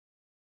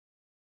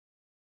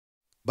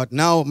But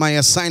now my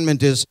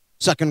assignment is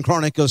 2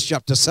 Chronicles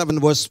chapter 7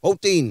 verse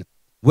 14,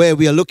 where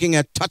we are looking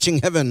at touching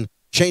heaven,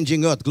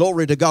 changing earth.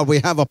 Glory to God. We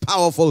have a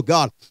powerful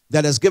God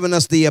that has given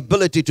us the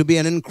ability to be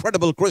an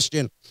incredible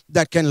Christian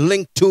that can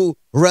link two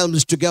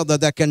realms together,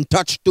 that can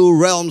touch two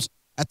realms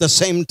at the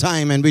same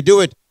time, and we do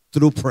it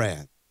through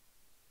prayer.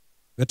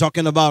 We're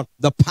talking about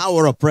the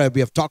power of prayer. We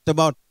have talked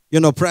about,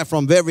 prayer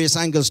from various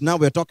angles. Now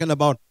we're talking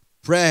about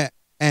prayer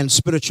and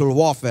spiritual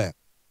warfare.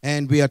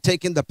 And we are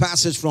taking the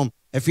passage from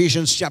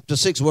Ephesians chapter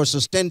 6,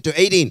 verses 10 to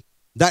 18.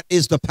 That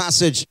is the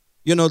passage,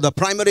 the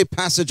primary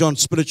passage on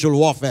spiritual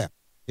warfare.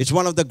 It's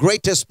one of the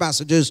greatest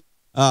passages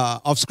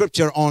of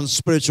Scripture on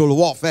spiritual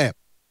warfare.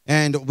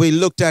 And we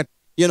looked at,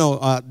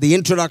 the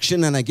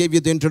introduction, and I gave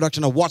you the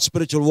introduction of what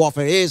spiritual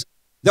warfare is.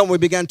 Then we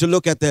began to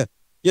look at the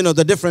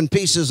different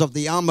pieces of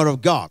the armor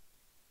of God.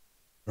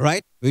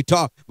 Right? We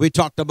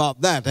talked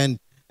about that.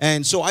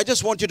 And so I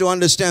just want you to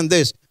understand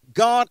this.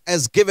 God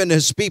has given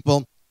his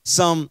people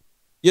some,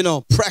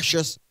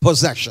 precious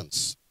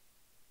possessions.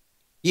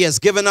 He has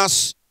given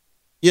us,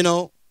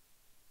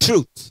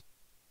 truth.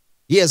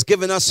 He has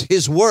given us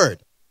his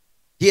word.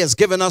 He has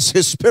given us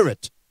his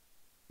spirit.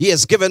 He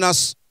has given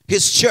us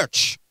his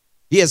church.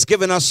 He has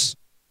given us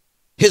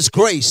his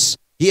grace.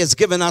 He has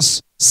given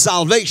us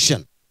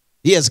salvation.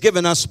 He has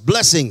given us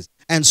blessings,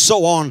 and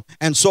so on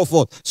and so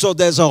forth. So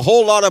there's a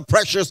whole lot of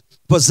precious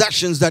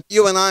possessions that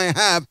you and I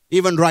have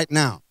even right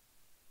now.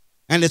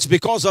 And it's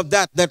because of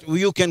that that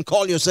you can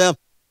call yourself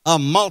a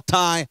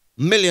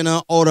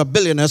multi-millionaire or a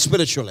billionaire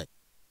spiritually.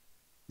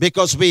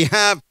 Because we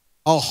have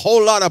a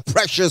whole lot of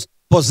precious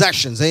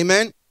possessions.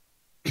 Amen?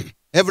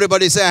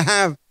 Everybody say, I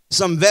have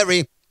some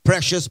very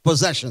precious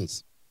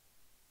possessions.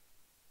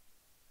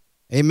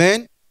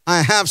 Amen?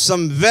 I have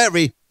some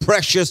very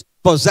precious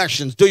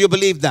possessions. Do you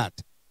believe that?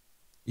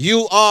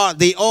 You are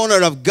the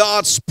owner of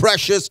God's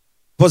precious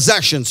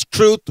possessions.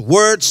 Truth,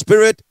 word,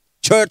 spirit,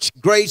 church,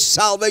 grace,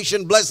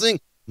 salvation, blessing,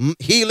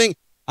 healing.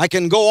 I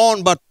can go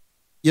on, but,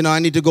 I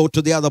need to go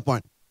to the other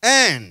point.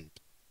 And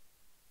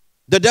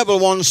the devil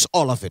wants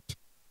all of it.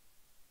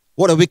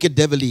 What a wicked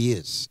devil he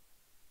is.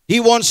 He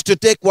wants to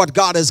take what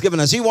God has given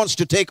us. He wants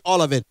to take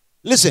all of it.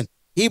 Listen,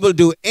 he will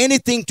do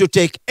anything to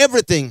take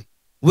everything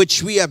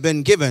which we have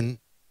been given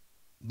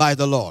by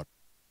the Lord.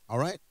 All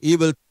right? He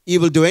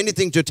will do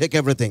anything to take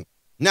everything.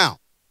 Now,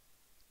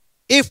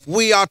 if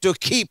we are to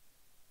keep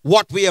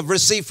what we have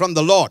received from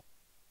the Lord,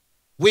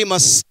 we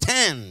must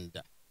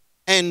stand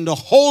and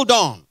hold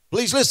on.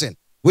 Please listen.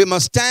 We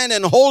must stand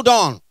and hold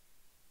on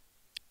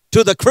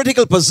to the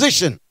critical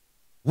position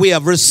we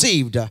have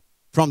received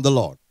from the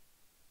Lord.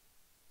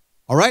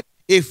 All right?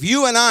 If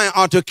you and I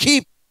are to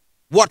keep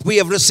what we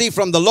have received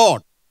from the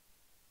Lord,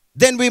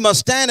 then we must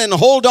stand and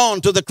hold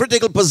on to the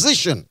critical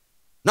position,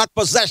 not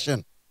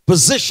possession,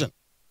 position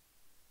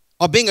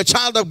of being a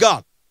child of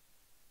God.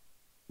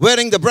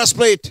 Wearing the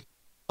breastplate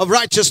of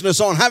righteousness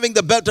on, having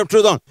the belt of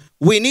truth on.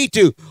 We need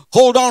to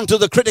hold on to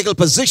the critical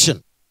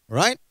position,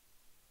 right?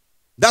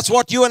 That's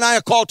what you and I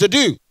are called to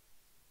do.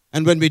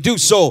 And when we do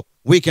so,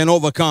 we can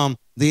overcome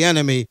the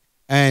enemy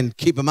and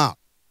keep him out.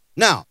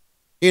 Now,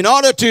 in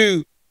order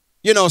to,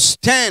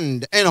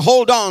 stand and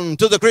hold on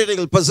to the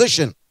critical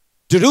position,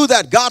 to do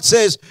that, God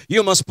says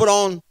you must put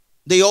on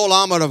the whole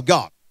armor of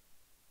God.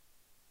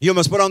 You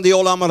must put on the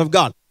whole armor of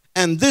God.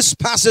 And this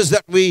passage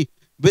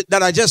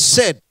that I just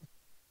said,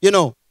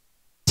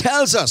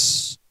 tells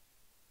us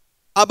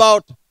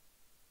about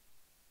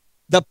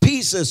the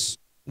pieces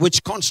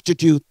which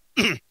constitute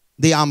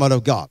the armor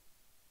of God.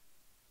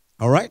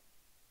 All right?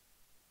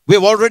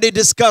 We've already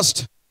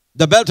discussed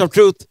the belt of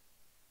truth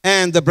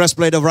and the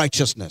breastplate of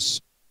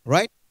righteousness.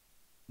 Right?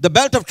 The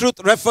belt of truth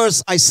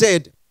refers, I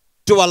said,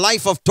 to a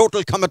life of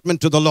total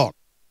commitment to the Lord.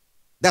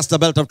 That's the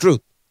belt of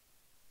truth.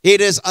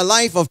 It is a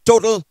life of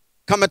total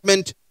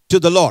commitment to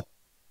the Lord.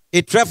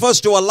 It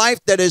refers to a life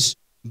that is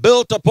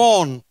built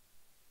upon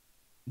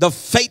the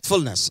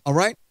faithfulness, all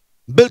right?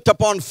 Built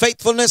upon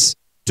faithfulness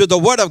to the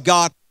Word of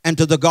God and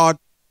to the God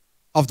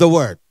of the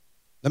Word.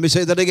 Let me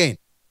say that again.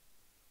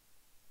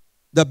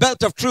 The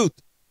belt of truth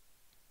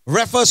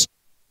refers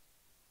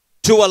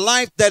to a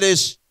life that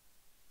is,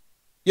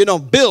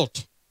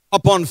 built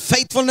upon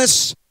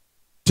faithfulness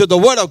to the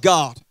Word of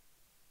God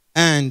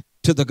and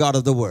to the God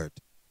of the Word.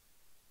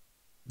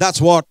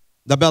 That's what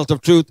the belt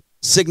of truth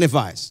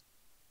signifies.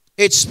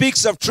 It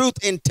speaks of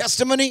truth in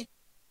testimony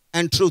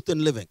and truth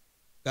in living.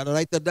 Got to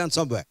write that down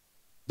somewhere.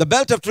 The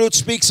belt of truth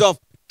speaks of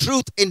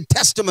truth in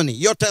testimony,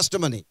 your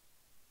testimony.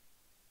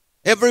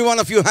 Every one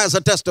of you has a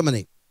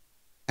testimony.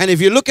 And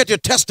if you look at your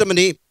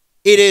testimony,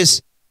 it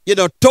is,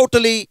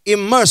 totally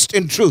immersed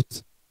in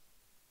truth.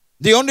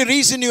 The only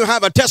reason you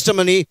have a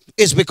testimony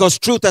is because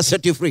truth has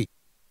set you free.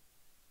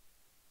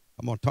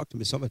 Come on, talk to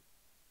me, somebody.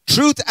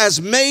 Truth has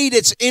made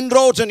its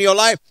inroads in your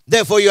life,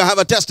 therefore you have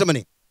a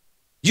testimony.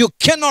 You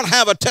cannot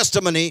have a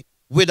testimony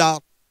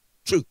without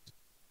truth.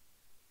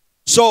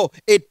 So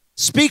it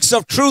speaks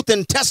of truth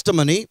in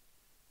testimony,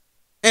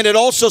 and it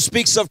also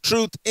speaks of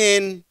truth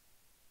in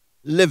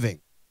living.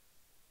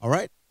 All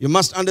right? You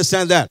must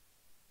understand that.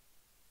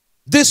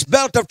 This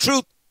belt of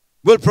truth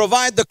will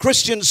provide the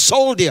Christian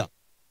soldier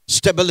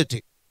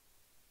stability.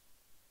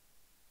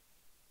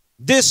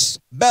 This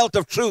belt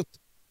of truth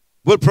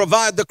will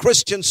provide the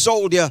Christian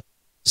soldier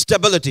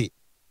stability.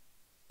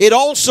 It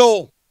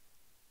also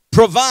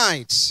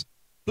provides,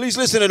 please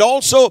listen, it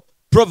also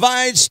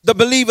provides the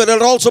believer,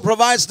 it also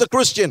provides the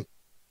Christian.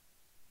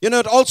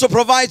 It also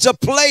provides a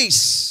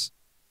place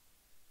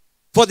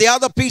for the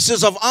other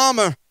pieces of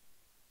armor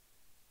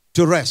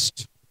to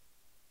rest,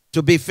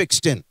 to be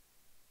fixed in.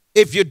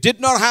 If you did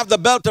not have the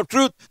belt of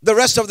truth, the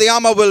rest of the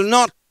armor will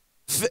not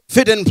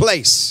fit in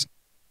place.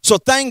 So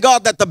thank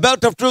God that the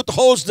belt of truth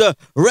holds the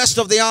rest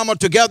of the armor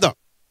together.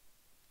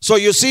 So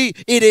you see,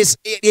 it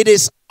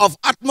is of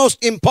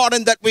utmost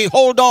importance that we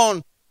hold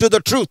on to the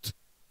truth.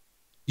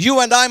 You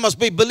and I must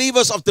be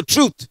believers of the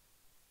truth.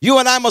 You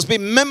and I must be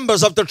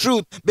members of the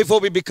truth before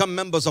we become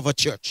members of a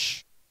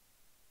church.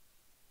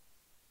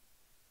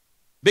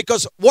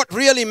 Because what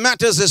really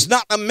matters is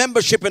not a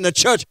membership in a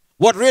church.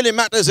 What really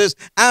matters is,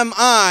 am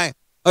I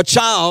a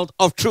child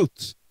of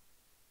truth?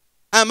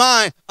 Am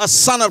I a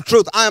son of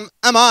truth? Am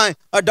I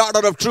a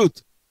daughter of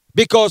truth?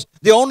 Because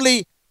the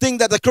only thing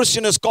that the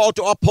Christian is called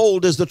to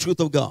uphold is the truth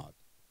of God.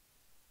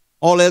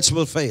 All else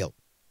will fail.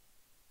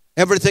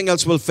 Everything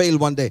else will fail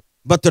one day.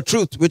 But the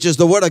truth, which is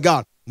the word of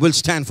God, will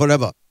stand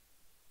forever.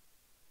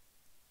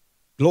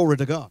 Glory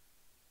to God.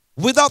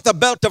 Without the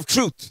belt of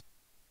truth,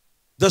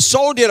 the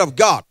soldier of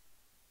God,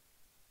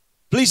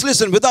 please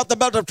listen, without the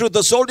belt of truth,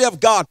 the soldier of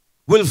God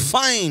will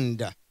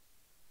find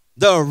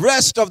the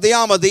rest of the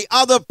armor, the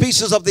other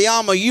pieces of the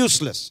armor,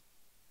 useless.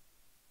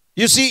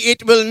 You see,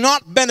 it will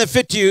not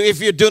benefit you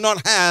if you do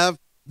not have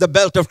the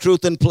belt of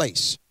truth in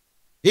place.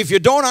 If you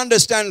don't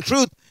understand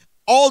truth,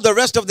 all the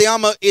rest of the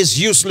armor is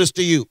useless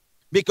to you,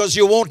 because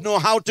you won't know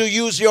how to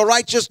use your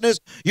righteousness.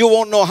 You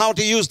won't know how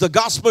to use the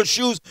gospel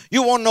shoes.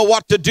 You won't know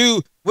what to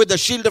do with the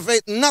shield of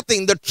faith.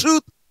 Nothing. The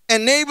truth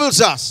enables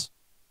us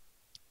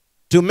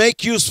to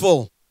make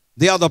useful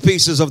the other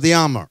pieces of the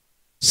armor.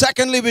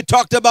 Secondly, we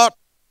talked about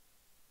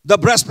the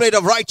breastplate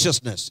of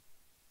righteousness.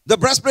 The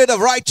breastplate of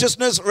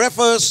righteousness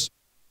refers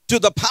to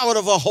the power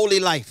of a holy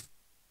life.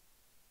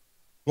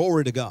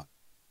 Glory to God.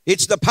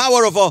 It's the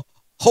power of a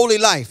holy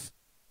life.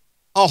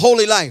 A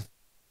holy life.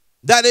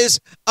 That is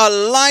a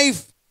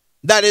life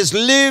that is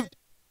lived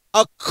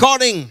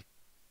according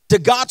to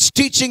God's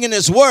teaching in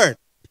His Word,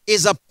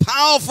 is a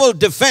powerful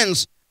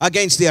defense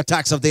against the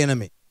attacks of the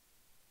enemy.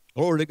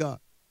 Glory to God.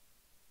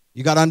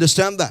 You got to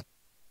understand that.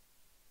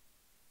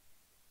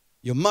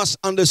 You must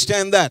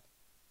understand that.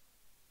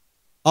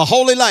 A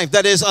holy life,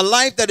 that is a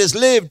life that is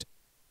lived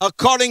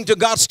according to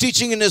God's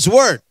teaching in His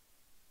Word,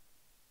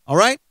 all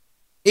right,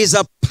 is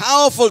a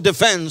powerful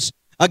defense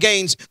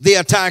against the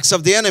attacks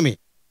of the enemy.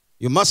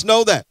 You must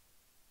know that.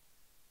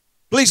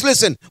 Please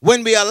listen,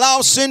 when we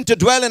allow sin to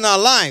dwell in our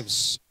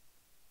lives,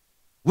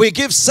 we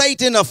give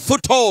Satan a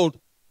foothold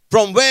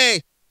from where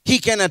he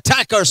can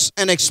attack us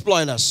and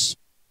exploit us.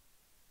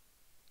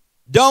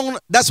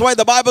 That's why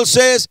the Bible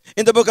says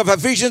in the book of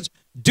Ephesians,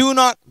 do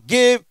not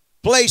give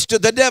place to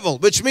the devil,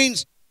 which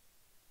means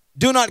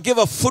do not give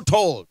a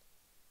foothold.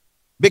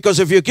 Because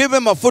if you give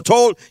him a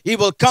foothold, he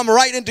will come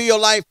right into your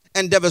life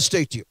and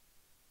devastate you.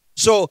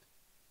 So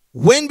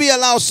when we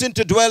allow sin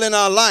to dwell in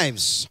our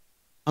lives,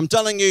 I'm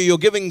telling you, you're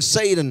giving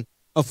Satan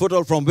a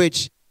foothold from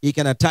which he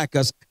can attack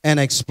us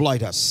and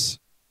exploit us.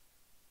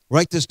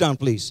 Write this down,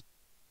 please.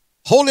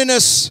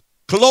 Holiness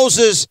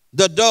closes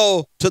the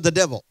door to the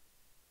devil.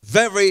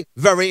 Very,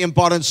 very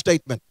important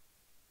statement.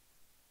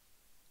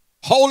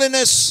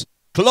 Holiness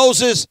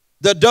closes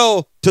the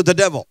door to the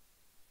devil.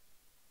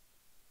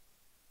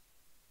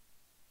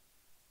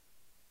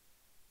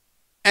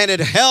 And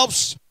it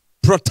helps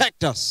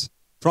protect us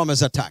from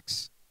his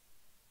attacks.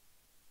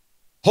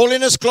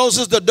 Holiness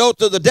closes the door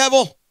to the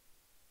devil,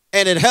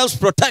 and it helps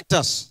protect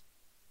us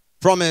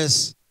from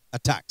his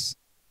attacks.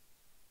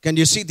 Can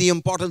you see the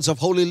importance of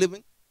holy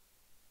living?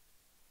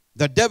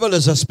 The devil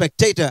is a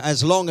spectator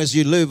as long as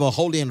you live a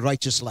holy and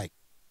righteous life.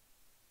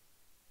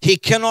 He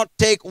cannot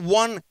take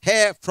one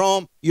hair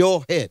from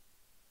your head.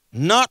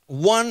 Not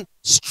one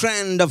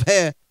strand of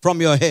hair from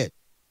your head.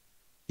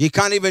 He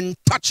can't even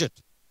touch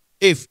it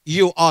if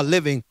you are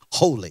living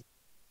holy.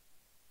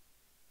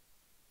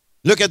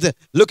 Look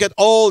at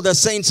all the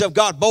saints of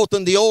God, both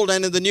in the old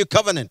and in the new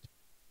covenant.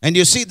 And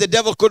you see the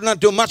devil could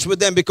not do much with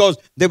them because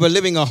they were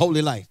living a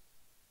holy life.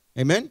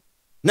 Amen?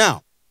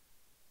 Now,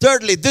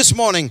 thirdly, this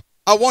morning,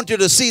 I want you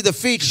to see the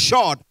feet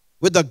shod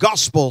with the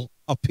gospel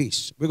of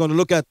peace. We're going to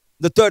look at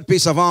the third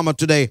piece of armor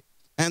today,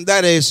 and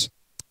that is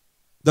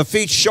the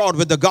feet shod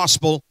with the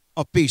gospel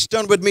of peace.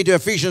 Turn with me to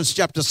Ephesians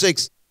chapter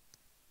 6.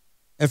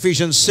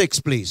 Ephesians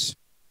 6, please.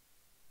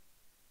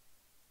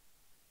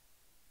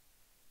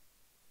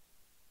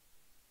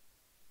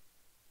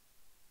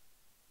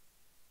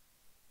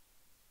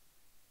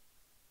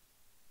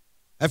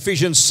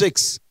 Ephesians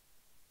 6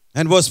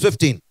 and verse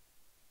 15.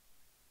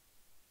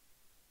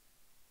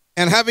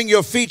 And having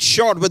your feet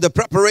shod with the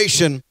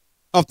preparation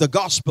of the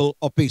gospel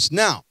of peace.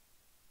 Now,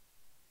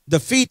 the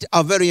feet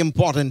are very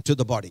important to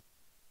the body.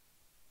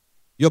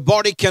 Your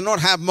body cannot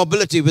have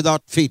mobility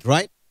without feet,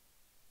 right?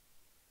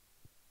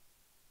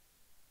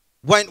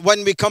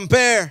 when we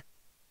compare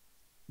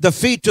the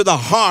feet to the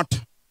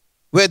heart,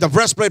 where the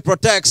breastplate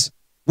protects,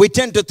 we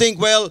tend to think,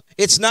 well,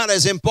 it's not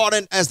as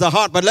important as the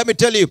heart. But let me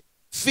tell you,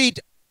 feet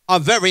are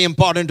very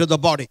important to the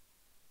body.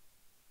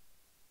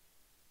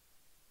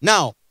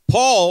 Now,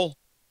 Paul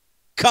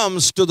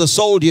comes to the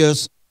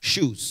soldier's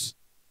shoes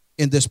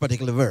in this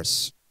particular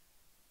verse.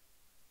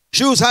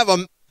 Shoes have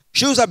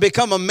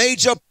become a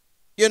major,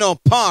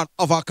 part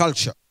of our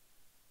culture.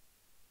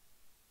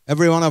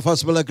 Every one of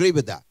us will agree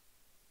with that.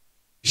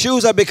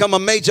 Shoes have become a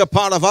major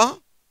part of our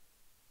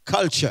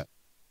culture.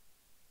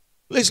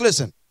 Please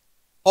listen.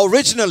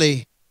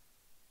 Originally,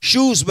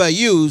 shoes were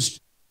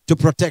used to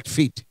protect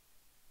feet.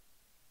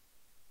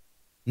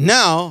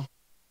 Now,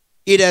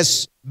 it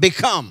has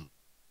become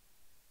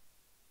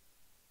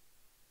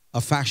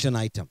a fashion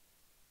item.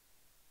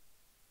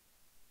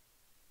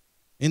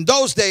 In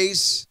those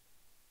days,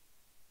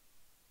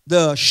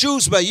 the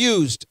shoes were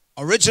used.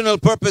 Original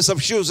purpose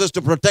of shoes is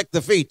to protect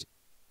the feet.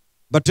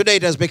 But today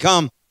it has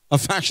become a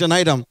fashion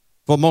item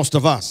for most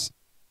of us.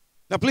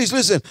 Now please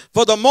listen.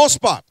 For the most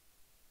part,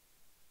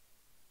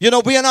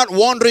 we are not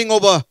wandering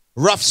over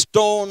rough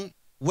stone,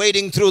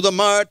 wading through the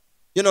mud,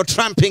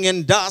 tramping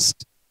in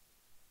dust,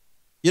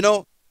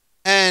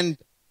 and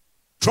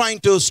trying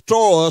to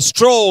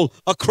stroll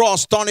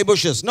across thorny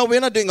bushes. No, we're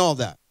not doing all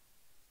that.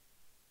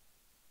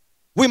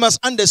 We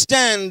must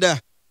understand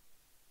that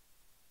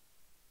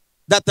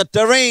the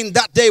terrain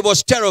that day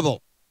was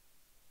terrible.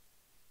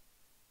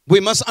 We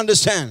must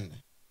understand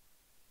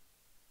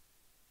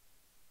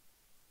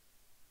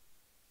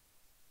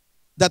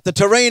that the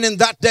terrain in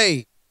that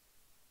day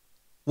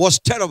was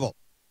terrible.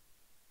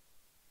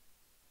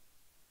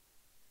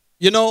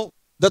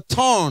 The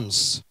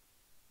thorns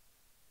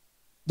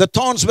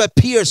were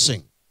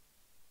piercing.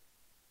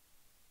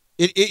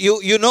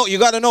 You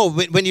got to know,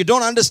 when you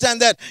don't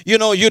understand that, you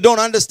don't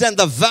understand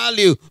the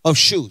value of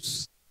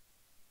shoes.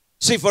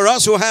 See, for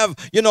us who have,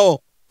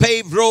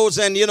 paved roads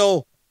and,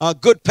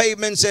 good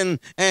pavements and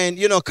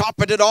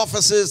carpeted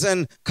offices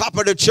and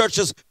carpeted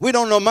churches, we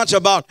don't know much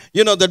about,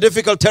 the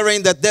difficult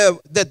terrain that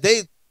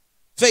they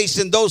faced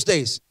in those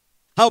days.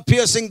 How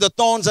piercing the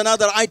thorns and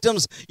other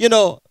items,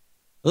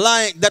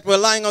 that were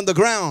lying on the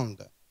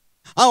ground.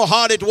 How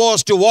hard it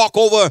was to walk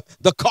over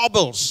the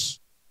cobbles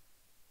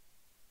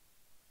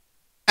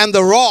and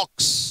the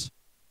rocks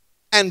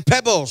and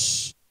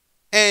pebbles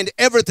and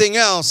everything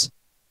else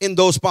in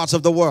those parts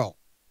of the world.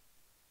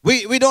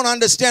 We don't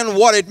understand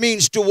what it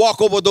means to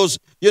walk over those,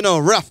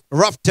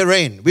 rough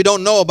terrain. We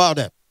don't know about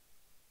it.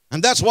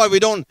 And that's why we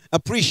don't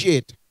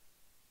appreciate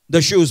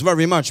the shoes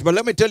very much. But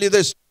let me tell you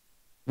this.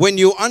 When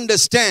you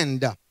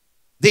understand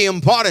the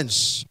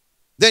importance,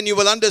 then you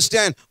will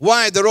understand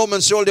why the Roman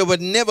soldier would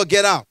never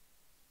get out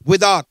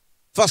without,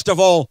 first of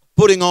all,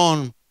 putting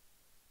on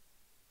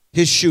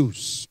his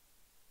shoes.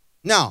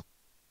 Now,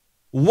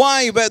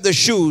 why were the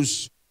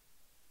shoes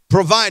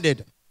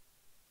provided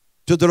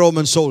to the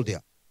Roman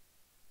soldier?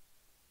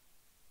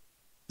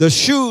 The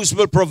shoes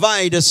will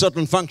provide a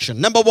certain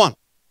function. Number one,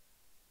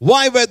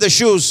 why were the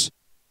shoes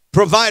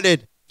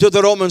provided to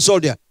the Roman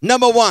soldier?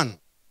 Number one,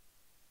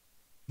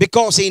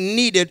 because he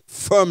needed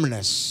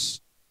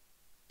firmness.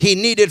 He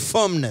needed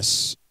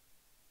firmness.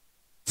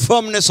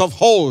 Firmness of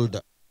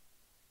hold.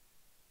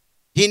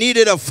 He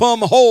needed a firm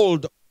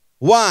hold.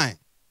 Why?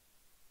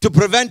 To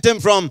prevent him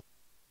from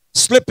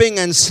slipping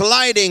and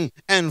sliding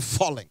and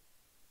falling.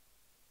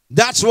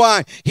 That's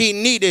why he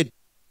needed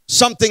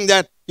something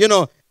that,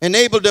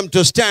 enabled him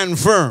to stand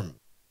firm.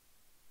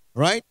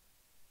 Right?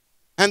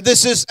 And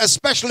this is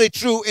especially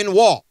true in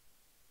war.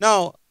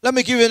 Now, let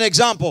me give you an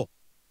example.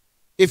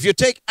 If you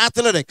take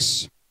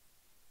athletics,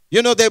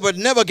 they would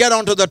never get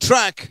onto the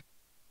track,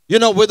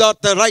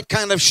 without the right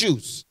kind of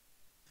shoes.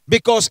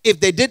 Because if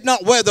they did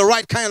not wear the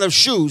right kind of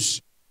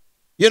shoes,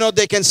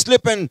 they can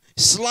slip and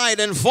slide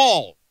and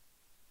fall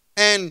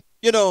and,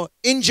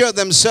 injure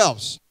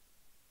themselves.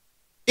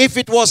 If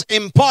it was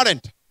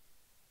important,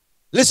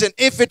 listen,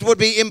 if it would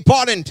be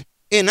important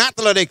in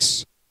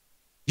athletics,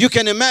 you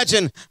can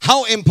imagine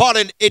how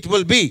important it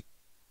will be,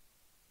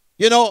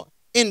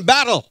 in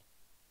battle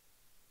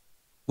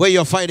where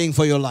you're fighting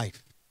for your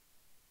life.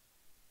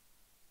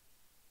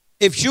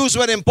 If shoes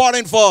were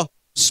important for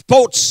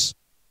sports,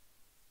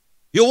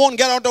 you won't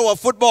get onto a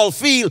football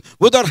field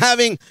without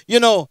having,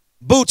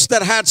 boots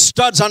that had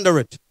studs under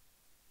it.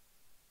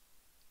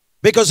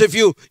 Because if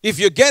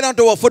you get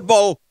onto a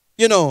football,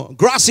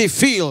 grassy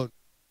field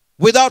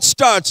without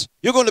studs,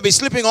 you're going to be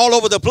slipping all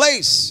over the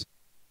place.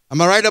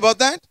 Am I right about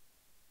that?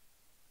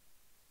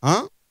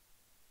 Huh?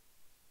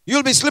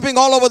 You'll be slipping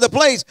all over the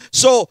place.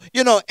 So,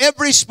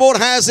 every sport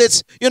has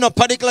its,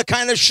 particular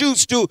kind of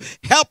shoes to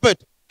help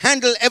it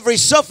handle every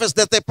surface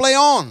that they play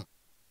on.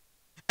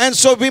 And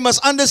so we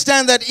must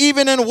understand that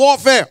even in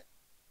warfare,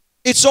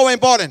 it's so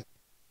important.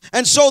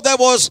 And so there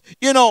was,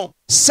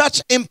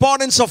 such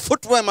importance of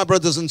footwear, my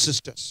brothers and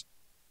sisters.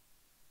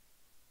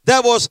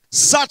 There was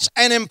such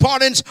an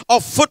importance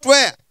of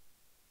footwear.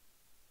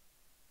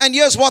 And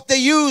here's what they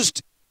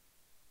used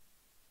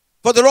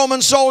for the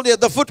Roman soldier,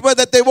 the footwear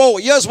that they wore.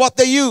 Here's what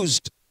they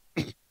used.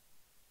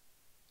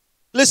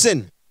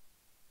 Listen,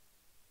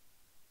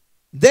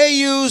 they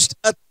used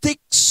a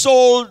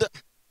thick-soled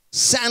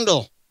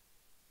sandal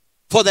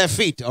for their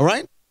feet, all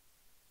right?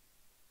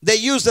 They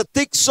used a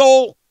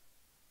thick-soled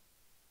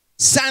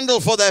sandal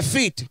for their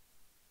feet.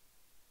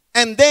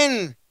 And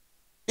then,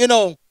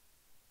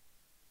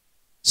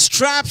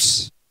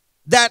 straps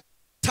that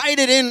tied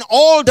it in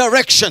all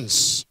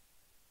directions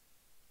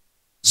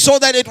so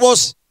that it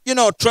was,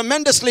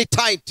 tremendously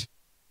tight,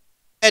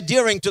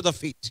 adhering to the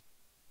feet.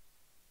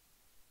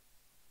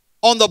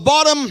 On the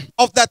bottom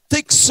of that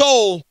thick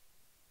sole,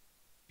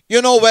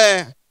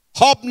 were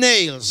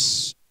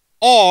hobnails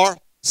or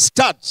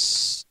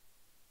studs.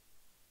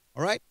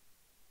 All right?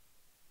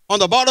 On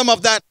the bottom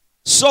of that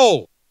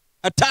sole,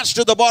 attached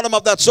to the bottom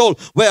of that sole,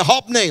 were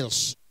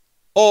hobnails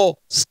or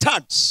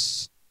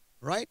studs.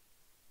 Right?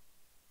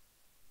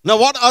 Now,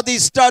 what are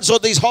these studs or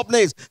these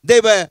hobnails?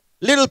 They were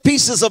little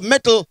pieces of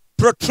metal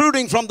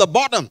protruding from the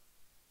bottom.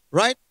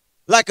 Right?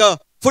 Like a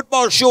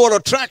football shoe or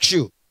a track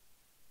shoe.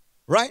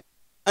 Right?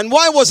 And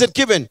why was it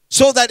given?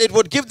 So that it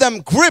would give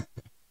them grip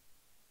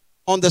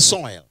on the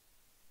soil.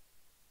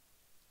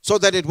 So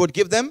that it would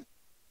give them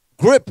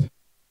grip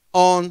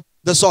on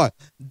the soil.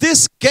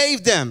 This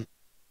gave them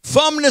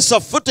firmness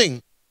of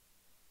footing,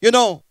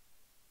 to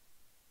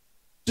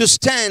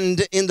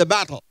stand in the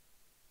battle.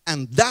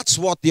 And that's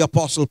what the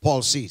Apostle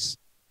Paul sees.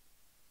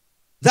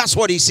 That's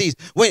what he sees.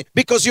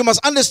 Because you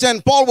must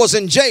understand, Paul was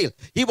in jail.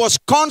 He was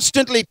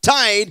constantly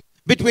tied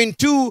between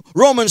two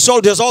Roman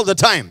soldiers all the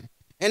time.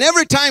 And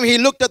every time he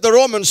looked at the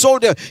Roman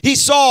soldier, he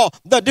saw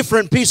the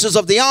different pieces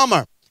of the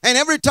armor. And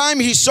every time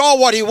he saw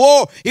what he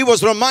wore, he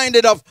was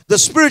reminded of the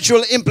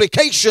spiritual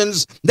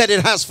implications that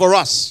it has for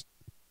us.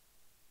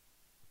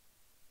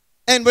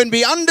 And when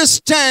we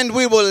understand,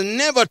 we will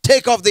never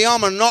take off the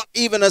armor, not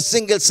even a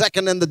single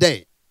second in the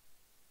day.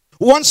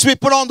 Once we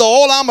put on the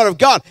whole armor of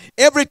God,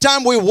 every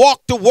time we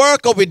walk to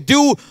work or we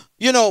do,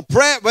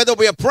 prayer, whether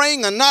we are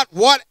praying or not,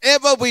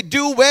 whatever we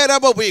do,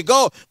 wherever we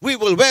go, we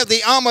will wear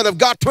the armor of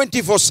God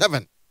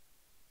 24/7.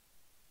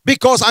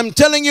 Because I'm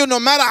telling you, no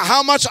matter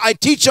how much I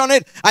teach on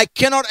it, I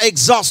cannot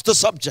exhaust the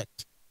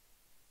subject.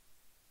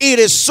 It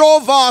is so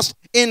vast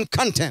in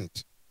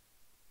content.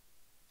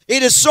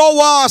 It is so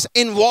vast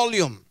in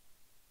volume.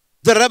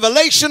 The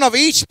revelation of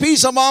each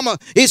piece of armor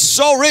is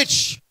so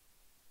rich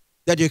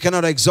that you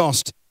cannot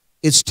exhaust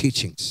its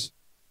teachings.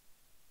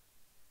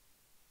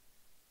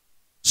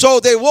 So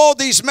they wore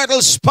these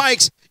metal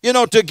spikes,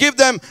 to give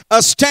them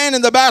a stand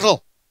in the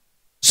battle.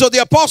 So the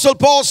Apostle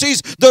Paul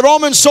sees the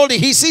Roman soldier.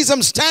 He sees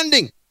him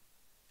standing.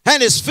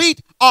 And his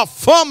feet are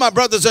firm, my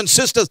brothers and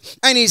sisters.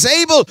 And he's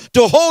able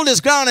to hold his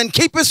ground and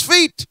keep his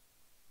feet.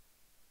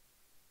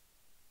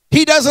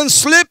 He doesn't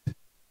slip.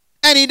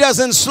 And he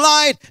doesn't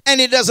slide.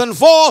 And he doesn't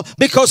fall.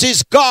 Because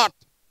he's got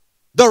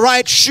the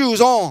right shoes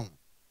on.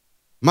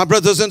 My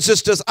brothers and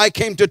sisters, I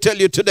came to tell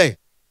you today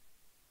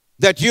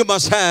that you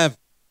must have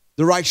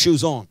the right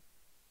shoes on.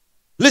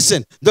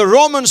 Listen, the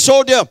Roman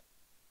soldier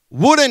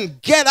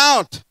wouldn't get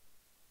out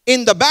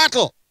in the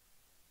battle,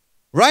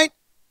 right,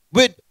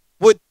 with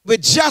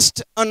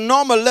just a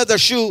normal leather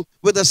shoe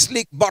with a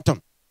sleek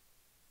bottom.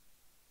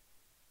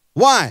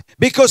 Why?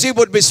 Because he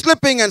would be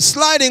slipping and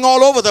sliding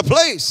all over the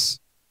place.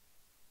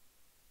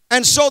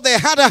 And so they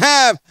had to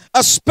have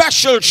a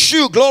special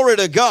shoe, glory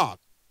to God.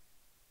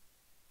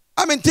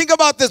 I mean, think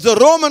about this. The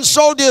Roman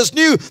soldiers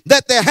knew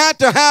that they had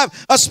to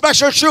have a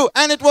special shoe,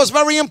 and it was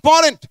very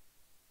important.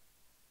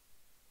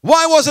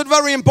 Why was it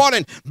very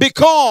important?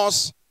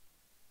 Because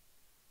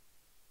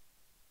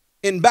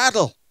in the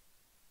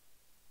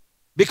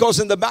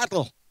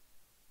battle,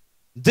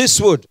 this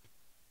would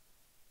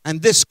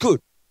and this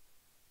could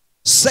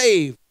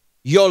save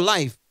your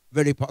life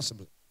very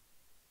possibly.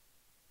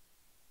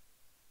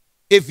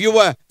 If you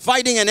were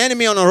fighting an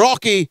enemy on a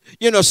rocky,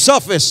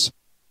 surface,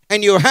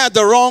 and you had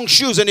the wrong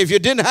shoes, and if you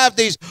didn't have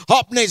these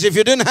hobnails, if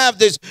you didn't have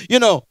these,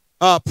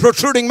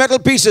 protruding metal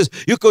pieces,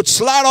 you could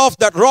slide off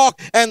that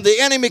rock, and the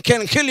enemy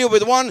can kill you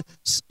with one,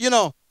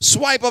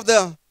 swipe of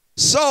the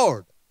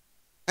sword,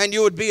 and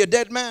you would be a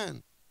dead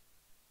man.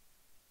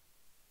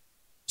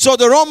 So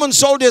the Roman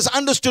soldiers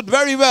understood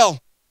very well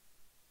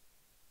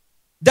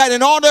that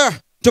in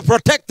order to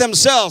protect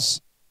themselves,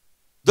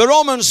 the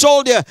Roman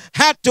soldier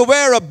had to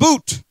wear a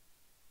boot,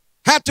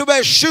 had to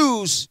wear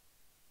shoes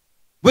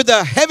with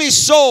a heavy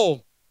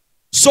sole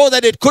so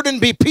that it couldn't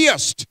be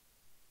pierced.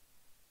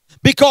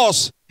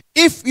 Because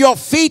if your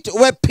feet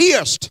were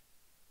pierced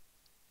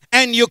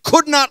and you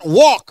could not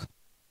walk,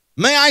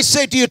 may I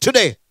say to you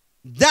today,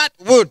 that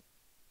would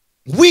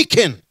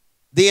weaken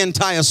the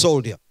entire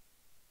soldier.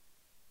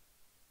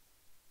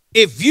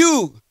 If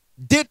you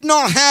did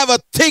not have a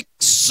thick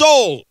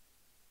sole,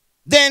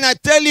 then I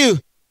tell you,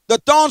 the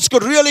thorns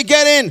could really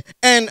get in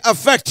and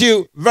affect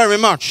you very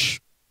much.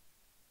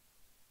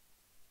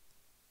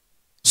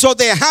 So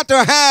they had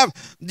to have,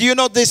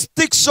 this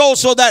thick sole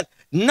so that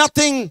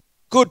nothing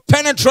could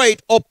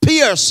penetrate or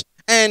pierce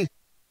and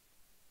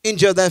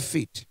injure their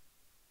feet.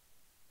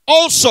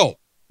 Also,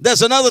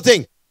 there's another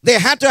thing. They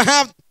had to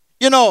have,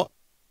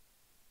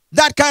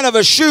 that kind of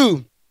a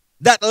shoe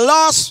that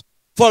lasts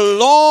for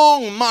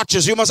long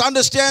marches. You must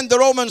understand the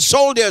Roman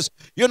soldiers,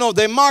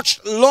 they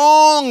marched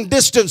long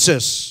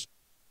distances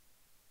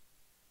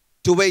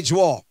to wage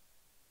war.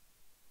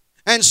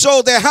 And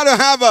so they had to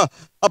have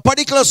a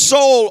particular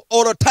sole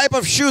or a type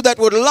of shoe that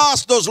would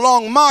last those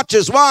long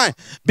marches. Why?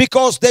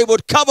 Because they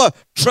would cover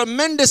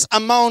tremendous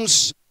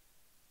amounts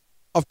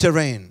of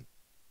terrain.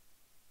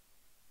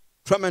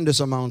 Tremendous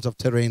amounts of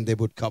terrain they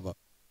would cover.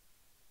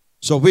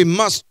 So we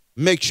must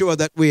make sure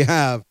that we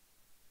have,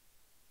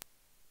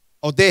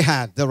 or they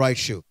had, the right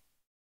shoe.